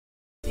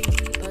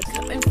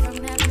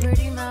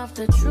off,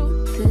 the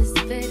truth is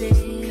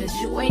fitting. Cause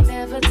you ain't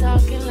never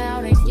talking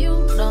loud and you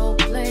know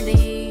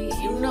plenty.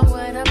 You know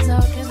what I'm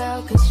talking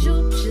about, cause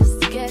you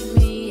just get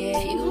me.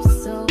 Yeah, you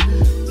so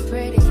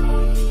pretty.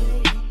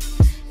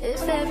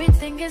 If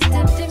everything is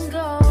dipped in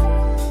gold,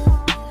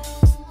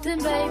 then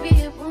baby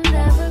it will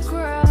never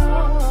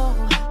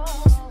grow.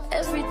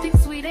 Everything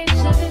sweet ain't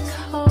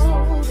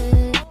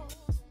sugar-coated.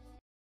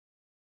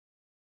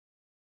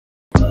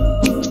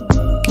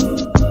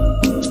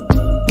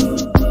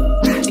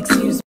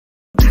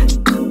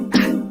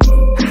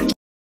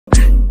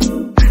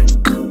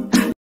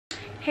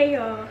 Hey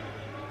y'all,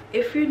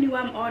 if you're new,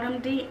 I'm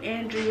Autumn D.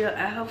 Andrea,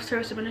 a health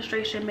service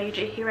administration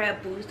major here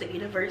at Bowie State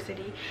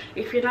University.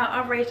 If you're not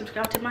already,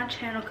 subscribe to my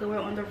channel because we're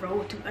on the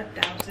road to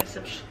 1,000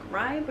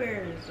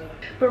 subscribers.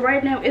 But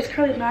right now it's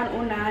currently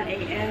 9:09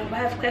 a.m. I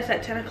have class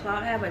at 10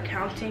 o'clock. I have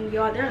accounting.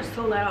 Y'all, they're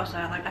so loud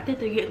outside. Like, I think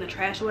they're getting the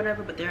trash or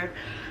whatever, but they're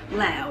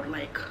loud.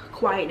 Like,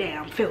 quiet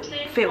down. Feel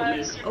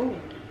me. Oh,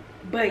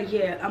 but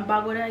yeah, I'm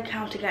about to go to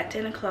accounting at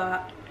 10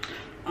 o'clock.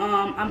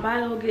 I'm about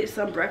to go get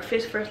some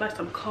breakfast first, like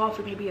some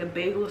coffee, maybe a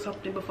bagel or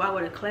something before I go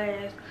to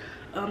class.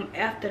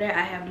 After that,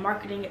 I have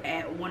marketing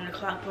at 1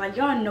 o'clock. Like,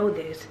 y'all know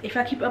this. If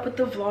I keep up with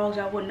the vlogs,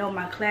 y'all will know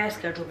my class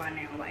schedule by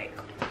now. Like,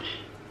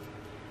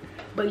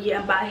 but yeah,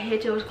 I'm about to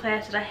head to those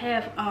classes. I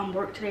have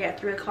work today at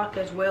 3 o'clock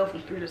as well,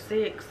 from 3 to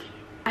 6.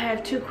 I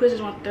have 2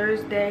 quizzes on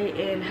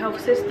Thursday in health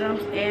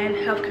systems and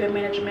healthcare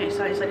management,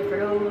 so I study for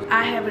those.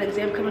 I have an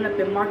exam coming up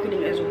in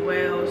marketing as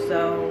well,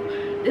 so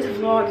this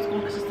vlog is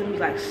going to consist of me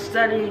like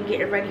studying,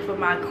 getting ready for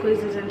my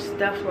quizzes and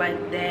stuff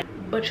like that.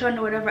 But y'all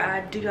know whatever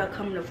I do, y'all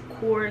coming, of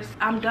course.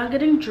 I'm done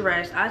getting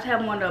dressed. I just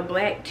have on a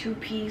black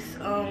 2-piece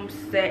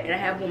set, and I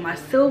have on my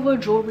silver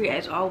jewelry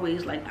as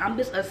always. Like, I'm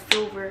just a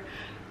silver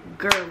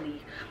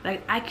girly.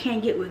 Like, I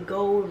can't get with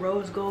gold,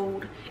 rose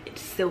gold.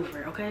 It's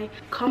silver, okay?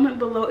 Comment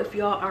below if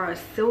y'all are a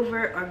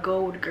silver or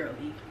gold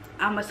girly.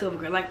 I'm a silver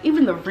girl. Like,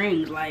 even the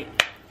rings, like,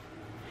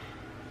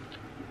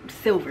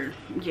 silver.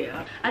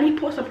 Yeah, I need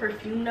to put some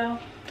perfume though.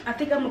 I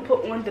think I'm gonna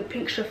put on the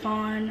pink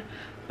chiffon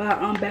by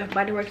Bath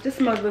Body Works. This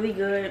smells really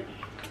good.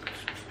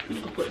 I'm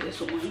gonna put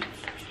this on.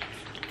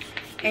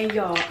 And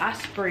y'all, I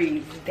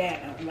sprayed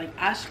that. Like,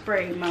 I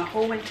sprayed my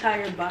whole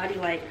entire body.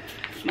 Like,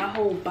 my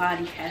whole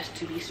body has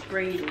to be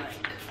sprayed,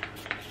 like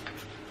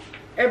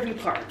every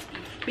part,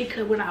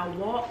 because when I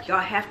walk, y'all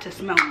have to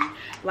smell me.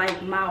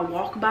 Like, my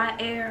walk by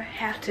air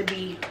have to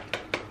be,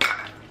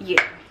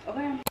 yeah,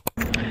 okay.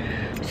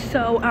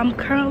 So I'm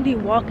currently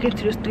walking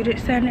to the student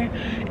center,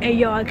 and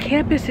y'all,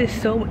 campus is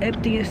so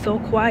empty and so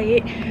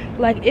quiet.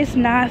 Like, it's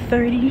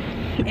 9:30,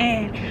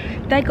 and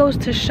that goes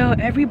to show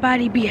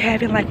everybody be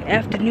having like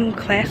afternoon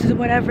classes or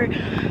whatever.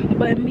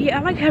 But me, I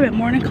like having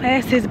morning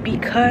classes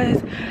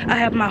because I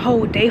have my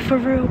whole day for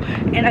real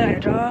and I got a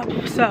job.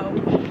 So,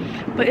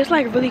 but it's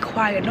like really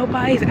quiet.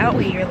 Nobody's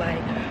out here, like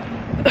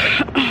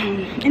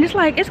and it's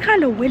like, it's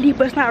kind of windy,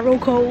 but it's not real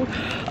cold.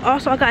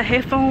 Also, I got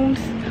headphones.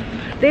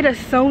 They're the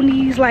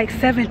Sony's like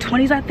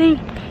 720s, I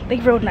think. They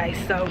real nice.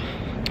 So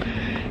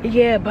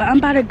yeah, but I'm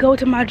about to go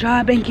to my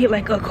job and get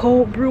like a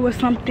cold brew or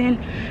something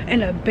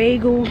and a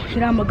bagel.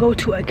 Then I'm gonna go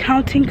to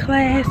accounting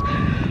class.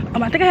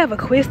 I think I have a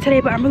quiz today,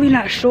 but I'm really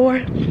not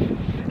sure.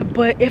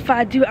 But if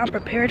I do, I'm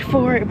prepared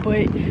for it.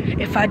 But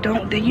if I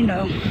don't, then you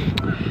know,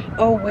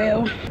 oh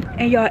well.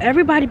 And y'all,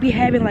 everybody be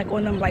having like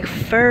on them like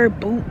fur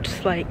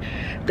boots, like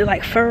they're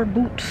like fur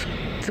boots.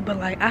 But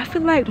like, I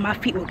feel like my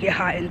feet will get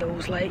hot in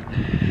those. Like,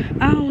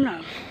 I don't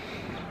know.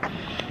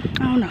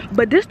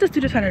 But this the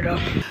student center though.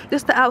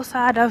 This the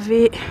outside of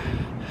it,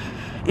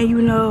 and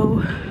you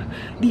know,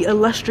 the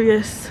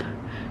illustrious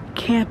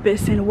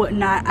campus and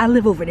whatnot. I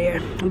live over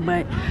there.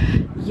 But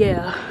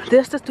yeah,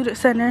 this the student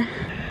center.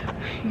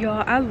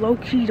 Y'all, I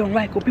low-key don't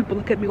like when people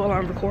look at me while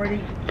I'm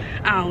recording.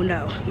 I don't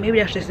know, maybe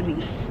that's just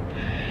me.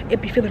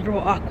 It be feeling real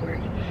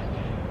awkward.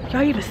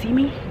 Y'all even see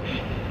me?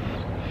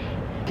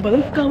 But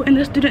let's go in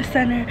the student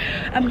center.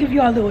 I'm gonna give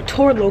y'all a little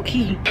tour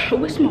low-key.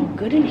 Oh, it smells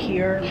good in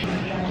here.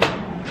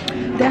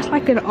 That's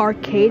like an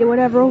arcade or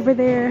whatever over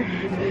there.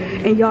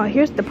 And y'all,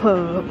 here's the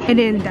pub. And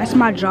then that's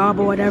my job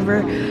or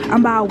whatever.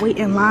 I'm about to wait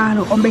in line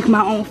or make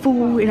my own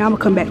food, and I'm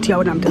gonna come back to y'all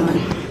when I'm done.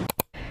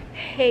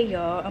 Hey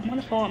y'all, I'm on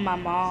the phone with my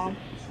mom.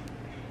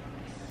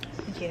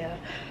 Yeah,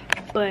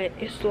 but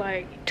it's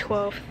like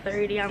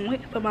 12:30. I'm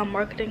waiting for my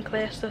marketing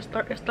class to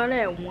start. It started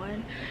at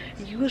 1.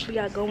 Usually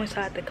I go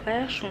inside the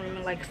classroom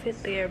and like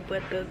sit there,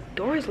 but the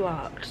door is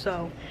locked,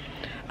 so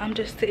I'm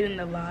just sitting in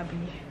the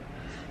lobby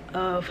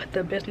of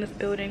the business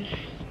building.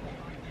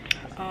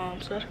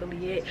 So that's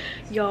really it,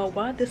 y'all.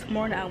 Why this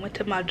morning I went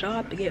to my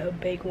job to get a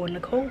bagel and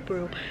a cold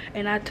brew,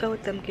 and I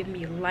told them give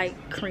me light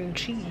cream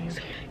cheese.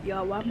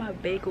 Y'all, why my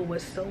bagel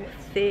was so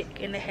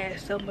thick and it had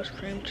so much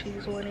cream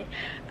cheese on it,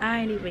 I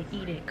ain't even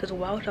eat it, because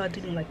why would y'all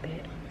do me like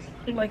that?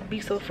 Like, be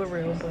so for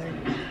real. But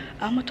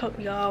I'm gonna talk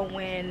to y'all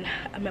when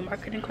I'm in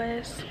marketing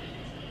class.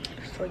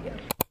 So yeah.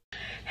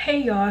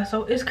 Hey y'all,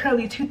 so it's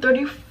currently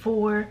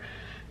 2:34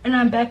 and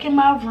I'm back in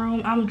my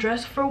room. I'm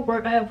dressed for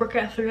work. I have work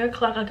at 3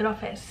 o'clock. I get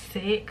off at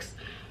 6.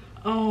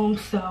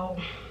 So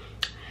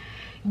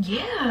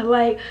yeah,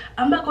 like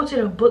I'm about to go to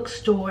the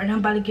bookstore and I'm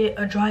about to get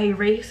a dry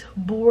erase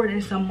board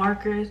and some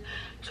markers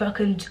so I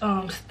can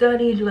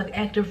study and do like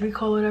active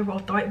recall or whatever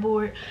off the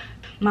whiteboard.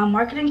 My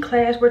marketing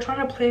class, we're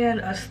trying to plan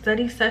a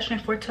study session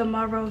for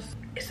tomorrow,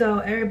 so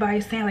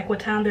everybody's saying like what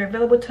time they're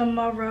available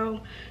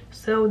tomorrow,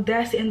 so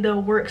that's in the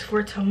works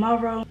for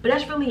tomorrow. But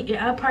that's really it.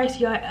 I'll probably see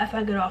y'all after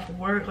I get off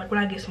work, like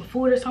when I get some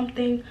food or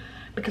something,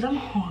 because I'm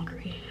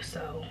hungry.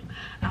 So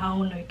I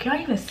don't know, can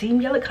I even see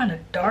me? I look kind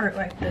of dark,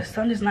 like the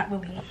sun is not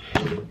really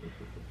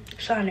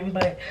shining.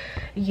 But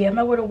yeah, I'm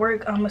gonna go to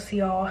work. I'm gonna see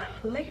y'all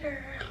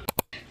later.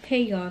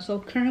 Hey y'all, so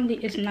currently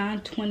it's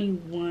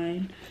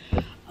 9:21.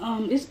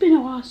 It's been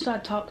a while since I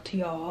talked to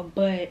y'all,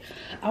 but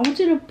I went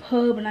to the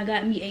pub and I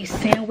got me a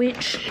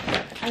sandwich.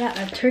 I got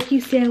a turkey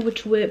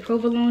sandwich with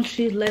provolone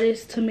cheese,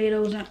 lettuce,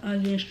 tomatoes, and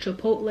onions,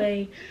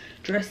 chipotle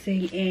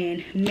dressing,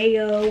 and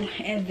mayo.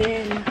 And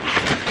then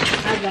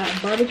I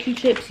got barbecue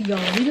chips. Y'all,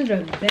 these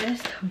are the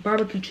best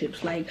barbecue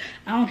chips. Like,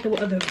 I don't care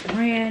what other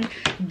brand,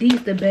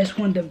 these the best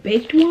one. The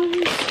baked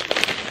ones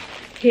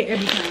hit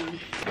every time.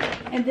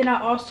 And then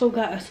I also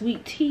got a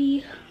sweet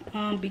tea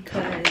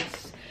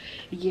because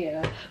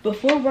yeah,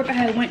 before work I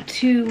had went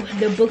to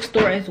the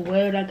bookstore as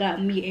well, and I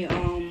got me a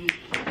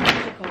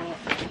what's it called,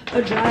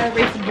 a dry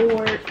erase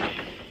board,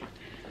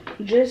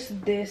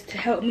 just this to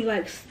help me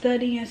like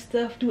study and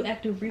stuff, do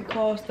active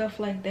recall, stuff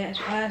like that.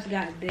 So I just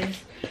got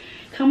this,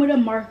 come with a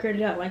marker,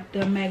 got like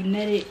the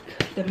magnets,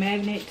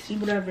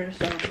 whatever.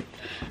 So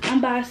I'm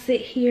about to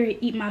sit here and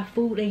eat my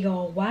food. And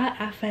y'all, why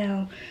I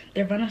found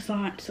the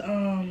Renaissance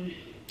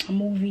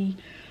movie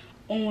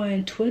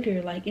on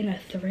Twitter, like in a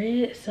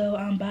thread, so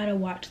I'm about to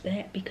watch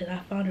that because I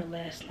found it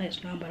last night.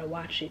 So I'm about to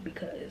watch it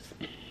because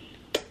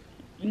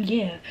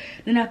yeah,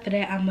 then after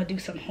that I'm gonna do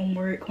some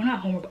homework. Well, not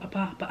homework,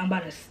 but I'm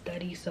about to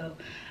study, so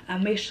I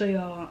make sure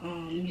y'all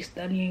be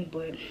studying.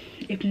 But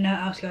if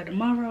not, I'll see y'all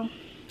tomorrow.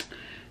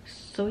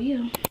 So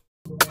yeah.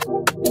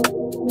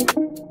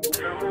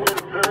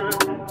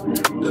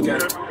 Look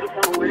at her.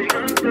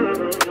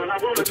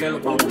 Look at her,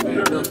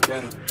 man. Look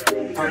at her.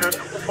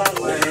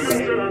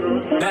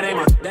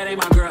 That ain't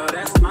my girl,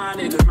 that's my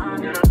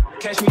nigga.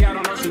 Catch me out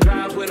on Ocean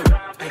Drive with him.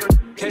 Ay,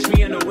 catch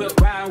me in the whip,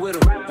 riding with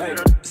him. Ay,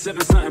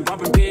 sipping something,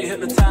 bumping big,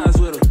 hypnotized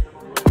with him.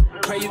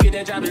 Pray you get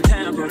that job in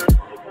time, bro.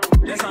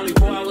 That's only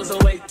 4 hours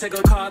away. Take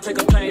a car,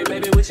 take a plane,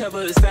 baby,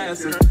 whichever is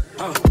faster.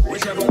 Oh,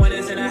 whichever one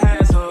is in the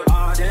household.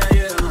 Oh, damn,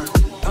 yeah.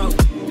 Oh,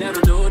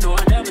 never knew, no,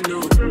 I never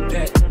knew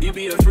that you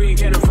be a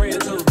freak and afraid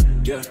of too.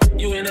 Yeah,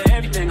 you into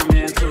everything I'm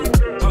into.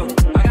 Oh,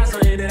 I got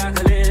something that I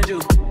can lend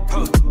you.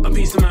 Oh, a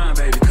piece of mind,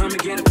 baby. Come and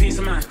get a piece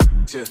of mind.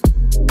 Yeah.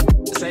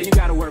 Say you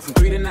gotta work from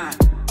 3 to 9.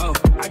 Oh,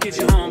 I get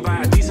you home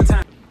by a decent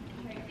time.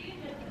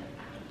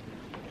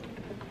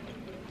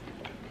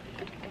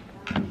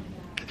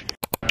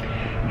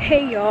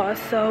 Hey y'all,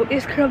 so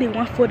it's currently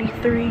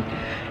 1:43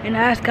 and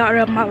I just got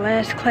out of my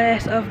last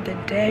class of the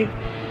day.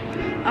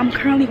 I'm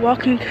currently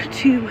walking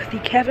to the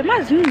cafe. Am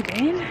I zoomed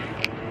in?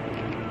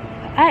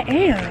 I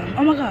am.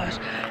 Oh my gosh.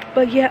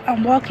 But yeah,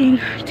 I'm walking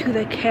to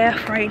the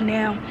cafe right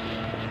now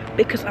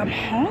because I'm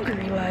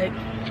hungry, like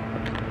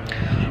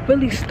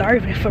really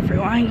starving for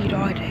real. I ain't eat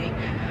all day.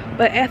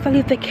 But after I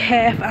leave the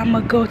cafe, I'm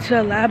gonna go to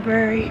the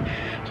library,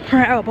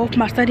 print out both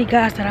my study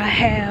guides that I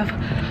have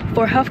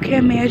for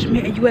healthcare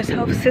management and US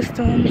health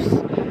systems.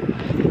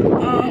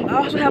 I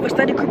also have a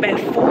study group at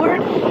 4,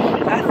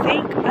 I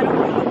think. I don't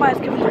know, nobody's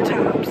giving their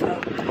time, so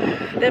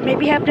that may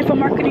be happening for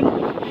marketing,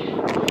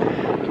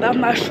 but I'm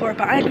not sure.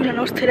 But I ain't doing no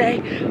notes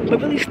today,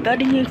 but really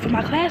studying for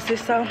my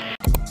classes, so.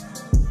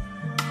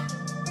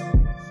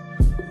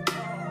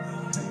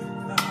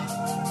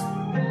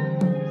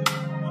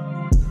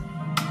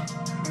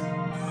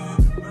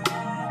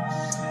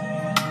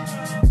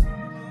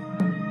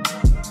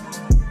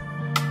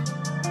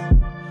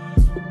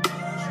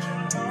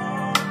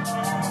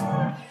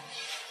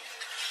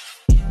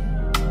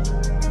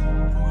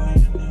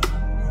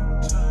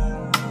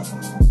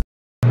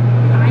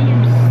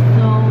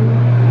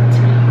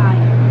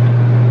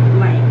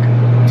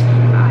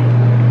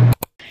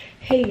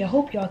 Hey, I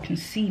hope y'all can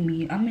see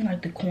me. I'm in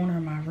like the corner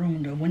of my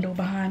room, the window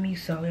behind me,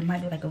 so it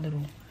might be like a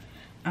little,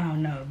 I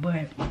don't know.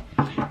 But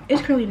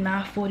it's currently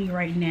 9:40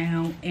 right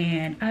now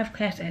and I have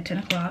class at 10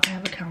 o'clock. I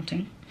have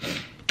accounting.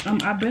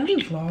 I barely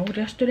vlogged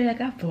yesterday.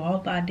 Like, I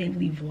vlogged, but I didn't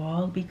really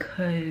vlog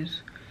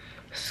because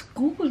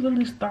school was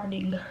really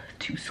starting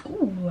to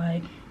school.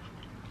 Like,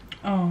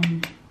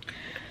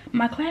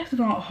 my classes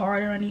aren't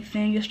hard or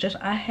anything. It's just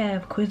I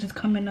have quizzes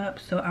coming up,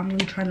 so I'm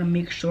really trying to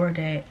make sure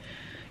that,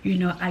 you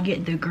know, I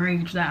get the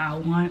grades that I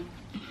want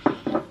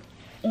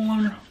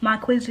on my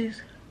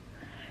quizzes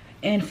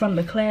and from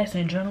the class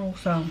in general.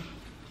 So,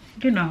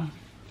 you know.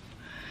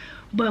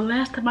 But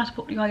last time I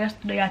spoke to y'all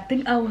yesterday, I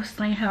think I was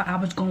saying how I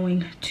was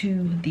going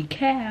to the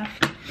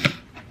cafe,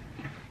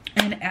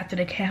 and after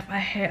the cafe I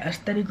had a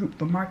study group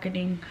for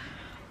marketing.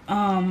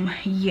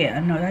 Yeah,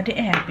 no, that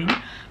didn't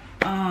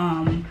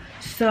happen.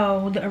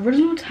 So the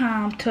original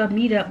time to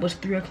meet up was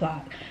 3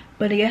 o'clock.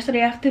 But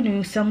yesterday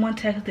afternoon, someone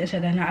texted and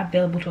said they're not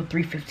available till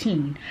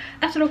 3:15.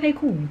 I said, okay,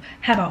 cool.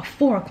 How about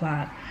 4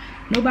 o'clock?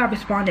 nobody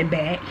responded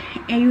back.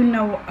 And you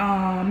know,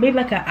 maybe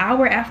like an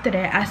hour after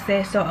that, I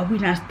said, so are we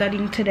not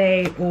studying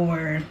today,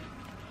 or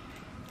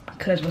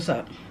cause what's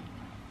up?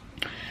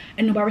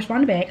 And nobody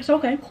responded back. It's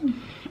okay, cool.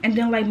 And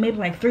then like maybe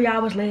like 3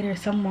 hours later,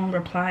 someone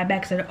replied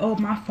back, said, oh,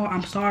 my fault,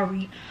 I'm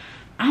sorry.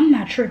 I'm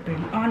not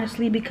tripping,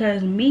 honestly,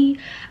 because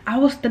I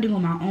was studying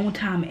on my own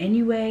time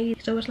anyway.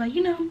 So it's like,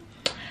 you know,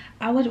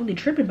 I wasn't really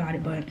tripping about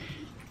it, but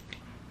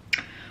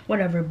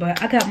whatever.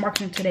 But I got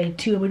marketing today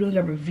too. We're doing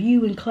a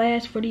review in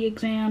class for the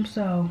exam,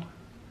 so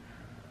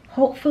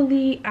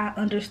hopefully I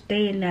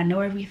understand and I know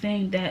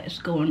everything that's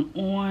going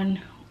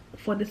on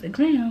for this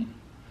exam.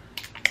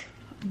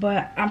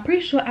 But I'm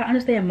pretty sure I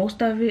understand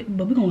most of it,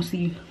 but we're gonna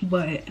see.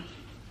 But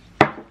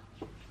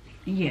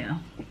yeah.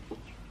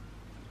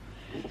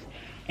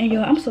 And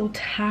yo, I'm so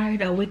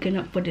tired of waking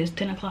up for this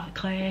 10 o'clock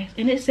class.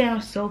 And it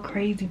sounds so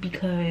crazy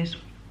because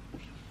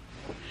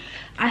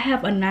I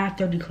have a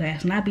 9:30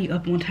 class and I be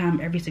up on time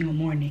every single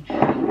morning.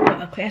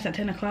 But a class at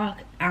 10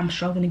 o'clock, I'm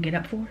struggling to get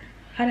up for.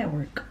 How that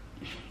work?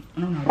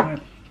 I don't know,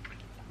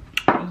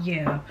 but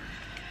yeah.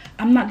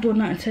 I'm not doing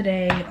nothing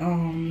today.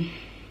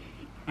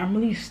 I'm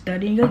really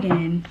studying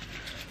again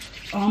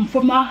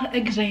for my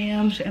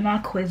exams and my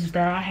quizzes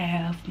that I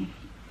have.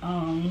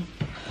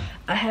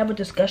 I have a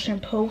discussion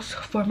post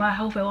for my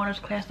health and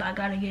wellness class that I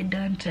gotta get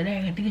done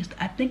today.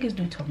 I think it's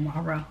due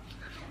tomorrow,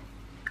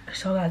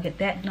 so I gotta get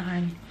that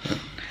done.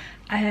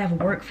 I have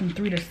work from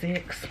 3 to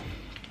 6,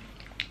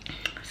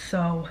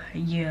 so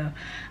yeah.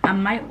 I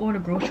might order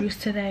groceries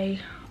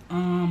today,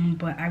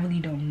 but I really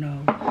don't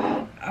know.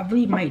 I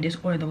really might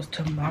just order those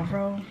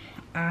tomorrow.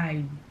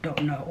 I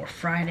don't know, or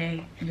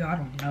Friday. Y'all, I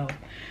don't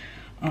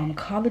know.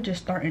 College is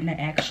starting to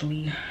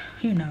actually,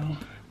 you know,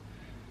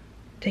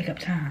 take up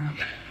time.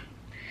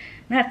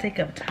 Not take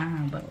up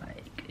time, but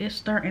like it's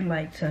starting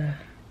like to,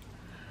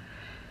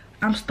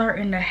 I'm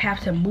starting to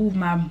have to move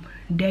my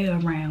day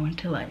around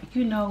to like,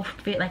 you know,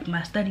 fit like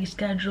my study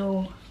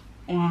schedule,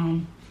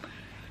 time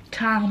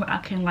where I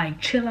can like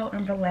chill out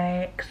and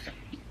relax,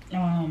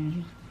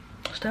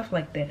 stuff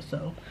like that.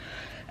 So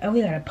I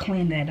really gotta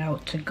plan that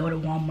out to go to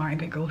Walmart and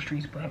get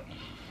groceries. But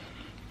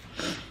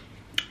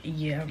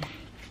yeah,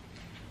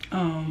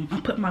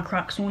 I put my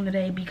Crocs on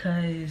today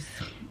because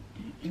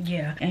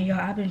yeah. And y'all,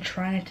 I've been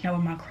trying to wear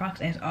my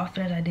Crocs as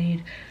often as I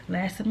did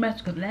last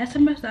semester, because last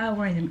semester I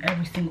wear them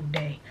every single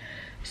day.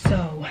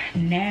 So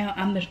now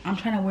I'm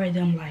trying to wear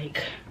them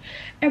like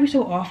every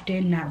so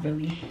often. Not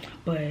really,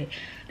 but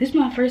this is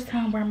my first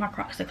time wearing my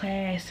Crocs to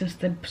class since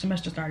the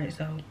semester started,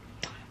 so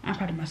I'm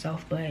proud of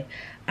myself. But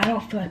I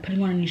don't feel like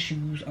putting on any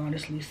shoes,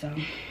 honestly, so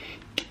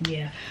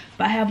yeah.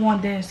 But I have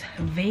on this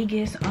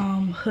Vegas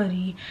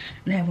hoodie,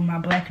 and I have on my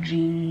black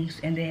jeans,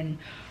 and then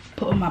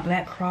put on my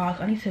black Crocs.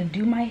 I need to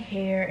do my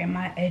hair and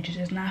my edges.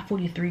 It's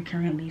 9:43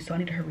 currently, so I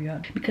need to hurry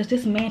up because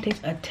this man takes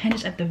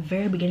attendance at the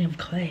very beginning of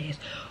class.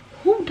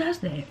 Who does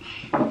that?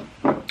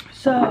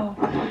 So,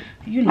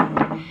 you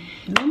know,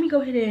 let me go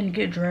ahead and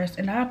get dressed,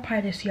 and I'll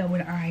probably see y'all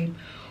when I'm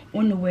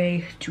on the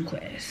way to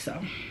class. So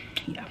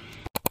yeah.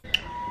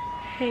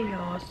 Hey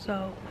y'all,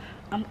 so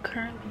I'm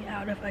currently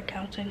out of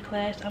accounting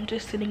class. I'm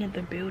just sitting in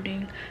the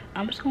building.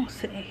 I'm just gonna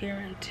sit in here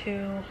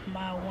until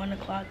my 1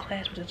 o'clock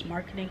class, which is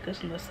marketing, because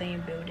it's in the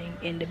same building.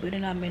 And the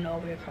building I'm in all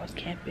the way across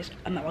campus.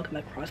 I'm not walking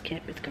across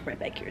campus, come right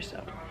back here.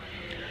 So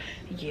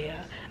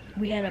yeah,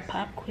 we had a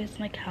pop quiz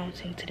in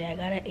accounting today. I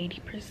got an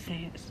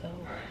 80%, so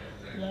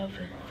love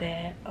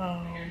that.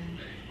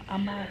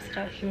 I'm gonna sit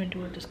out here and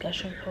do a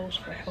discussion post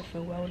for health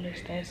and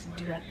wellness that's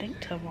due, I think,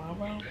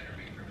 tomorrow.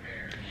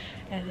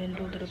 And then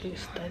do a little bit of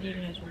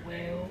studying as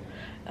well.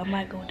 I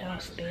might go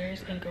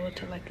downstairs and go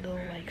to like little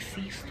like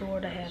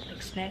C-store that has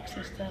like snacks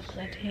and stuff, because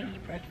I didn't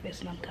eat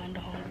breakfast and I'm kind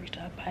of hungry,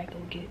 so I'll probably go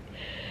get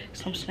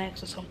some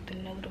snacks or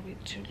something a little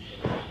bit too.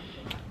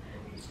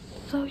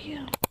 So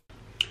yeah.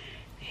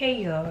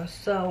 Hey y'all,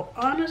 so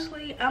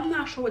honestly I'm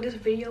not sure what this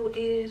video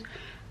is.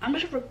 I'm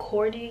just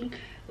recording.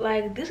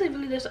 Like, this is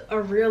really just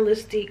a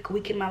realistic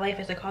week in my life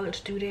as a college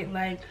student.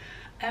 Like,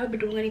 I haven't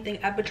been doing anything.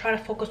 I've been trying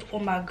to focus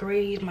on my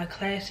grades, my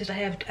classes. I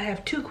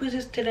have 2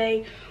 quizzes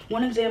today,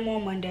 1 exam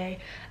on Monday.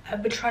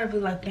 I've been trying to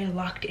really like been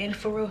locked in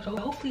for real. So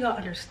hopefully y'all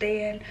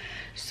understand.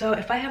 So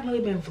if I haven't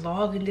really been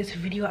vlogging this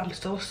video, I'm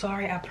so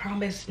sorry. I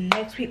promise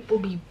next week will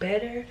be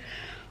better.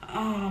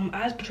 I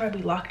just been trying to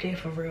be locked in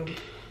for real.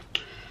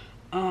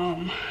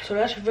 So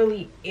that's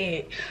really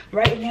it.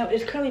 Right now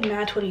it's currently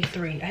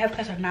 9:23. I have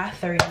class at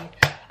 9:30.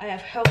 I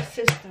have health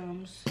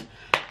systems.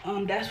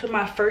 That's what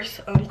my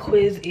first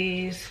quiz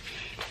is.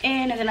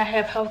 And then I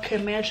have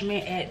healthcare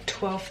management at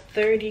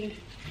 12:30.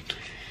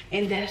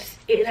 And that's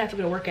it. I have to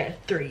go to work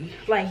at 3.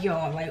 Like,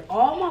 y'all, like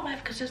all my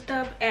life consists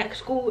of at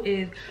school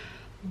is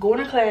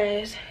going to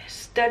class,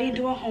 studying,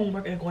 doing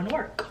homework, and going to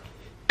work.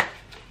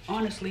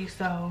 Honestly,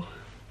 so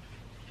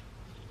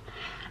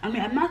I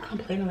mean, I'm not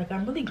complaining. Like,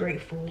 I'm really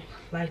grateful,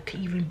 like, to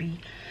even be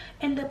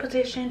in the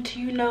position to,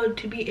 you know,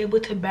 to be able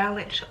to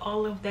balance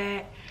all of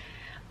that,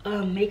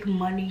 make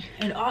money.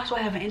 And also I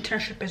have an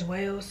internship as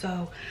well,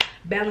 so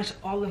balance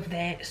all of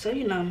that. So,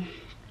 you know,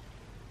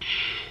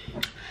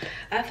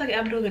 I feel like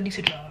I'm doing a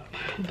decent job.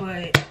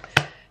 But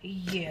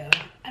yeah,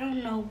 I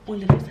don't know when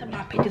the next time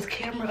I pick this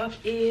camera up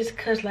is,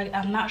 because like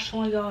I'm not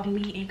showing y'all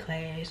me in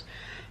class,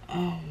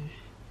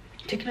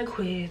 taking a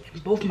quiz in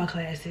both my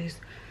classes.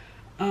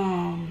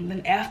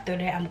 Then after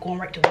that I'm going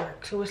right to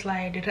work, so it's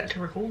like there's nothing to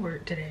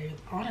record today,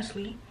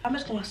 honestly. I'm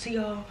just gonna see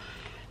y'all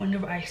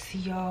whenever I see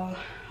y'all.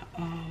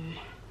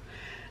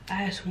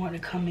 I just want to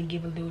come and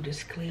give a little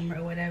disclaimer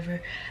or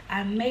whatever.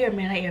 I may or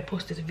may not even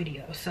post this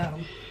video, so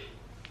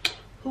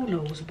who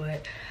knows,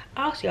 but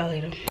I'll see y'all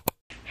later.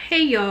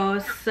 Hey y'all,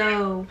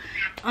 so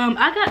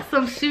I got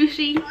some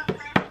sushi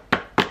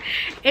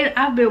and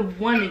I've been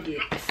wanting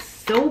it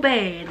so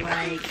bad.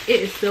 Like,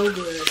 it is so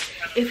good.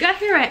 If y'all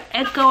hear an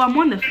echo, I'm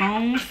on the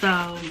phone,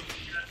 so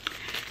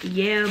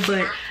yeah.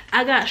 But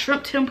I got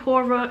shrimp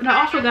tempura and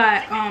I also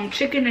got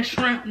chicken and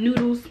shrimp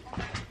noodles.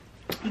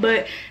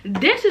 But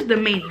this is the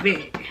main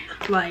event.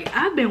 Like,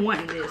 I've been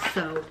wanting this,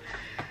 so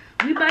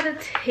we about to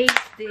taste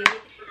it.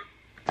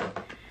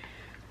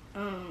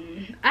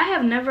 I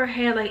have never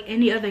had like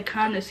any other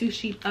kind of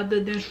sushi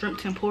other than shrimp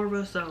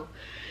tempura, so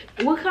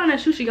what kind of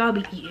sushi y'all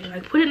be eating?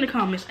 Like, put it in the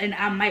comments and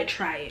I might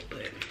try it.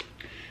 But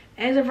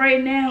as of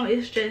right now,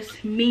 it's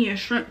just me and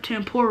shrimp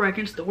tempura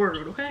against the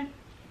world, okay?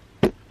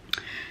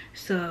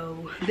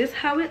 So this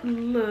how it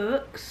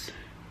looks.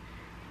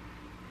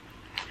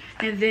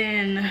 And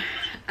then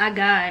I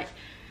got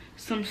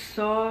some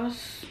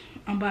sauce.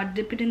 I'm about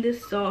to dip it in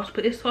this sauce.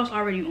 Put this sauce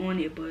already on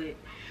it, but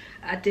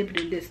I dip it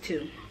in this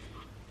too.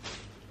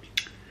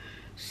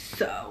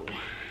 So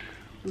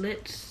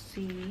let's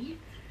see.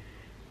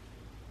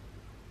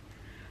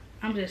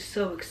 I'm just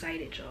so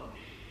excited, y'all.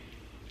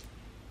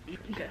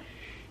 Okay,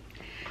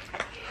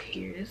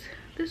 here's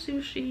the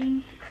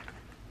sushi.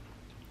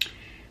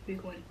 We're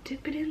going to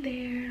dip it in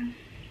there.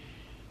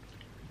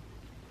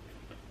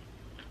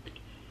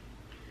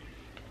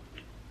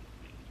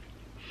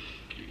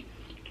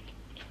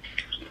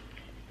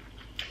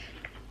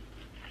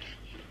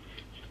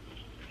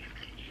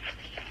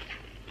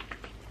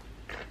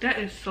 That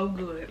is so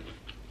good.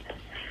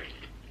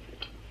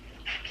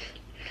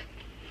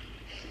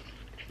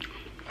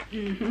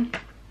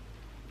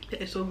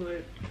 That is so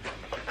good.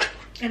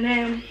 And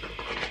then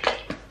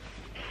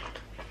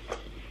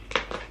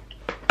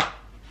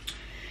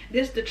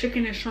this is the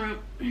chicken and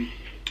shrimp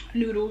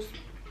noodles.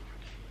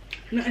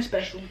 Nothing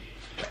special,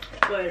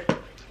 but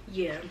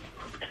yeah.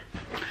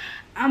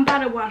 I'm about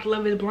to watch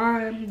Love is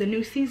Blind, the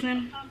new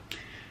season,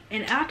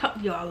 and I'll talk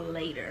to y'all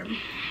later.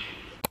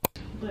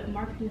 But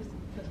marketing is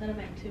a set of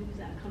activities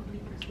that a company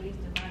persuades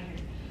the buyer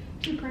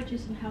to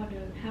purchase and how it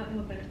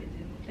will benefit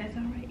them. That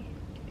sound right?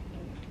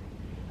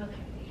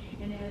 Okay.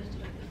 And as to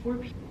like the 4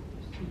 people.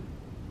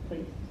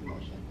 Place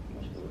motion.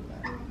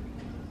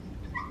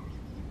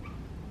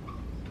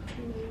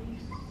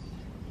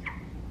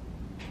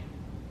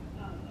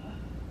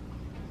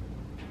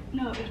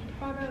 No, it's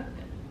product,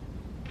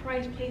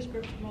 price, place,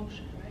 or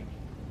promotion, right?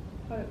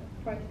 Product,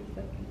 price is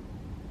second.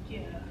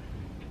 Yeah.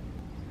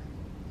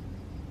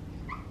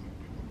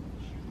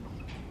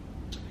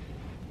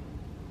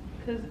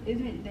 Because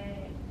isn't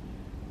that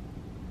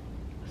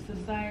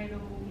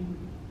societal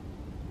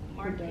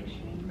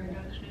marketing,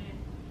 production?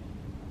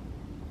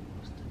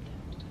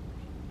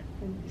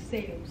 What's the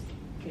sales?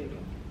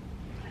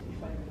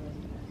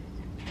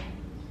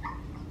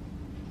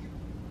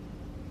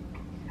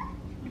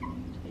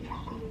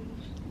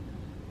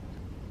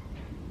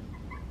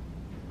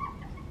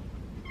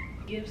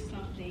 Give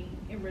something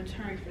in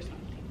return for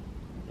something,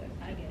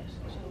 I guess.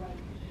 So like,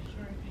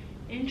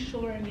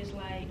 ensuring is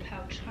like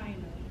how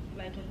China,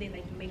 like when they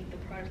like make the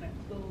products like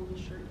clothes,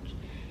 shirts,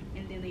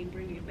 and then they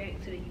bring it back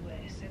to the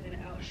US, and then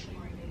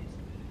outshoring is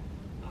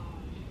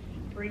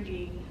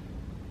bringing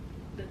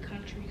the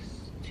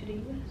countries to the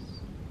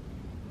US.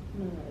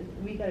 No,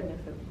 we gotta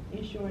mix up.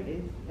 Insuring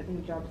is, I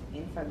think, jobs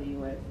inside the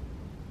US,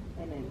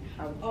 and then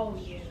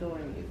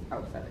outshoring is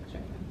outside of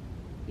China.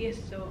 Yes,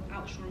 so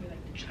outshoring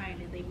like the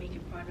China, they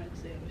making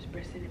products that was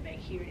sending it back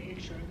here, and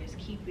ensuring is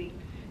keeping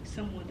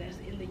someone that's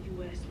in the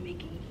US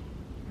making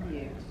products.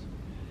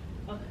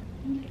 Yeah. Okay,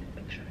 let me take a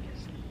picture of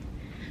this.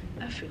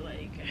 I feel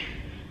like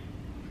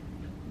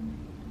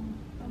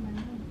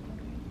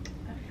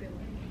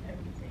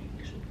everything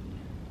should be.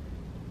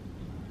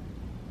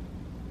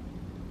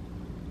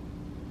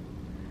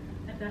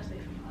 That's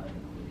it from other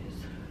quiz.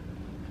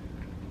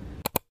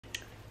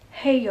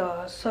 Hey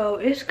y'all, so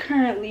it's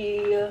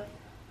currently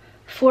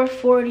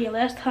 4:40, and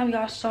last time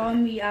y'all saw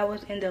me, I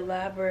was in the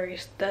library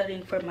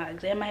studying for my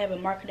exam I have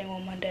in marketing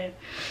on Monday.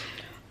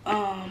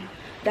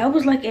 That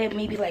was like at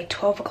maybe like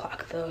 12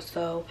 o'clock though,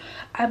 so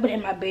I've been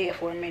in my bed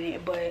for a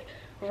minute. But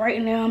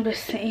right now I'm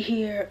just sitting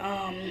here.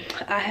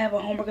 I have a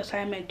homework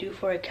assignment due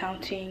for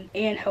accounting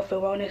and health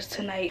and wellness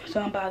tonight, so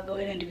I'm about to go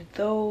ahead and do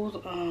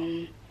those.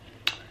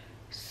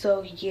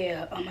 So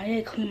yeah, I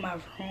need to clean my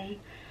room.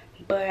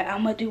 But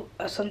I'm gonna do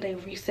a Sunday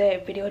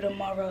reset video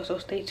tomorrow, so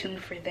stay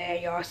tuned for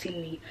that. Y'all see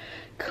me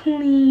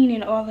clean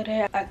and all of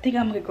that. I think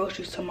I'm gonna get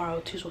groceries tomorrow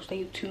too, so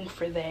stay tuned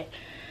for that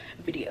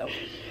video.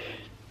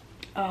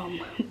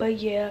 But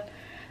yeah,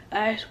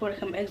 I just want to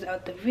come exit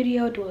out the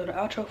video, do a little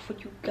outro for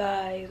you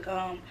guys.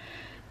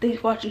 thanks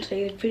for watching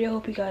today's video.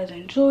 Hope you guys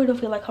enjoyed. Don't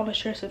forget to like, comment,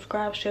 share,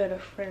 subscribe, share with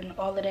a friend,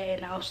 all of that.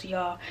 And I'll see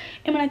y'all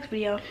in my next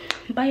video.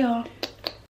 Bye, y'all.